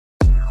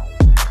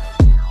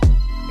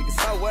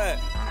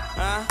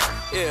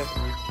Yeah.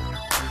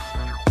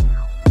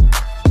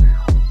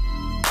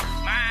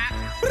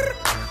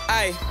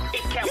 Ay,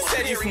 you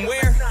said you from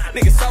where?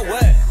 Nigga, so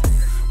what?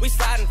 We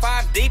sliding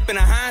 5 deep in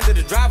the hinds of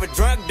the driver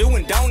drunk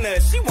doing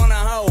donuts. She wanna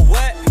hoe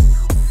what?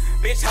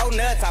 Bitch, hoe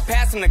nuts. I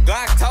passed him the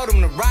Glock, told him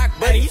to rock,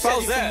 but he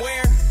froze up. From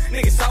where?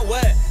 Nigga, so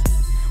what?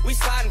 We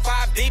sliding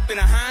 5 deep in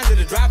the hinds of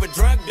the driver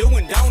drunk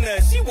doing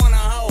donuts. She wanna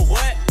hoe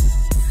what?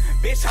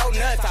 Bitch, hoe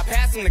nuts. I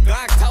passed him the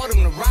Glock, told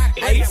him to rock,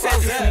 but he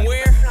froze up. From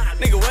where?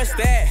 Nigga, what's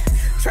that?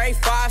 Trey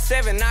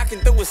 5'7", knocking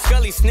through a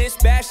Scully, snitch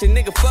bashing,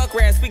 nigga fuck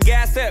rats, we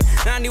gas up,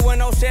 91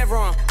 no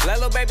Chevron, let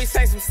lil' baby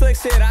say some slick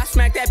shit, I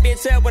smack that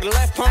bitch up with a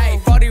left palm,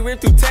 ay, 40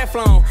 ripped through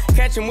Teflon,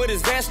 catch him with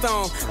his vest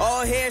on,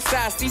 all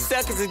headshots, these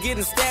suckers is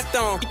getting stepped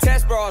on, he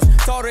test bras,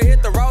 told her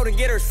hit the road and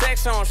get her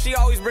sex on, she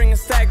always bring a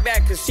stack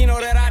back, cause she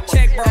know that I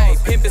check bros, ay,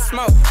 pimp and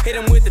smoke, hit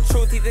him with the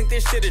truth, he think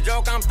this shit a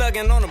joke, I'm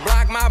thugging on the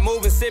block, my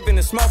moving, sipping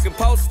and smoking,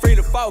 post free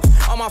to folks,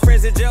 all my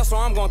friends in jail, so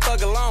I'm gon'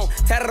 thug alone,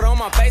 tatted on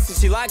my face and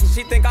she like it,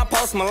 she think I'm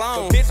Post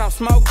Malone. Bitch, I'm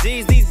smoke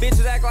G's, these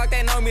bitches act like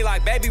they know me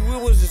like, baby, we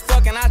was just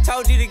fucking, I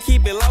told you to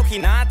keep it low-key.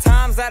 9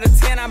 times out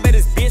of 10, I bet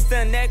this bitch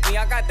done neck me.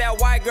 I got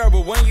that white girl,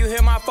 but when you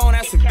hear my phone,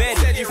 that's a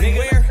Betty. Said you from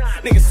where?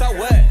 Nigga, so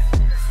what?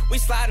 We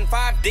sliding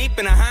 5 deep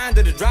in the hinds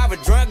of the driver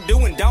drunk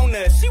doing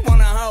donuts. She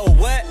wanna hoe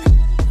what?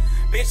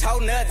 Bitch, hoe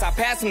nuts. I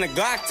passed him the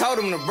Glock, told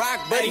him to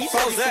rock, but he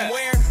froze up. From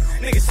where?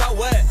 Nigga, so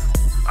what?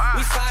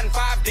 We sliding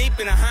 5 deep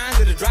in the hinds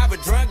of the driver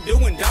drunk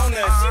doing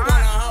donuts. She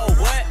wanna hoe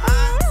what?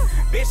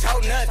 Bitch,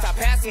 hoe nuts, I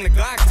passed him the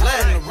Glock, told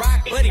him to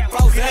rock, but he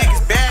froze up.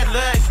 Niggas bad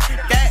luck,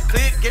 that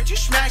clip, get you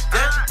smacked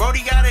up.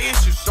 Brody got an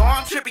issue, so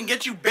I'm tripping,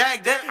 get you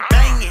bagged up.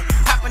 Bang it,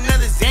 pop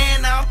another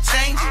Xan, I'll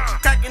change it.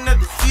 Crack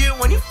another field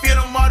when you feel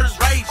them waters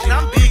raging.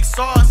 I'm big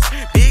sauce,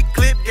 big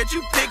clip, get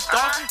you picked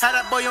off. How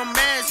that boy your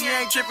mans, he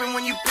ain't tripping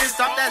when you pissed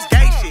off, that's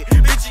gay shit.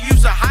 Bitch, you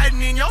used to hiding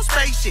in your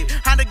spaceship.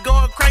 How to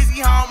go crazy,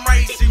 how I'm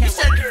racing. You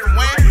said you from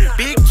where?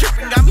 Big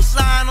tripping, got me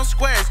sliding on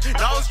squares.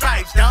 No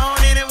stripes, don't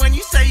hit it when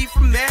you say you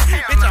from there.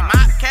 Bitch, I'm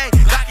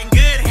locking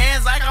good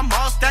hands like I'm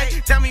all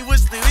state. Tell me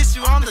what's the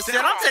issue on the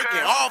set. I'm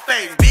taking all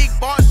phase. Big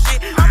boss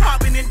shit. I'm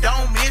hopping and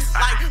don't miss.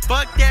 Like,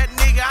 fuck that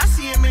nigga. I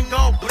see him and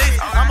go blitz.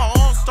 I'm an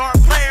all-star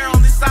player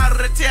on this side of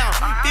the town.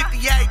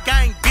 58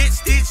 gang, bitch,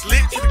 stitch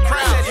lit to the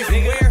crowd. Said you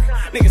from where?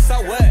 Nigga,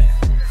 so what?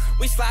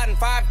 We sliding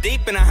 5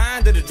 deep in the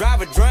hinds of the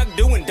driver drunk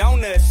doing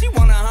donuts. She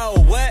wanna hoe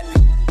what?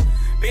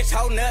 Bitch,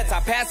 hoe nuts. I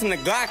passed him the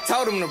Glock,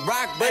 told him to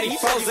rock, but he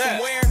froze up. From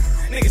where?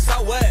 Nigga,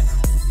 so what?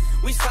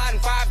 We sliding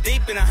 5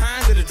 deep in the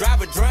hinds of the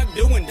driver drunk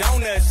doing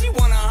donuts. She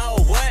wanna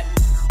hoe what?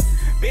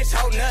 Bitch,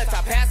 hoe nuts.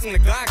 I passed him the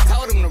Glock,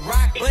 told him to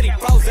rock, but he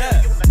froze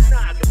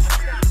up.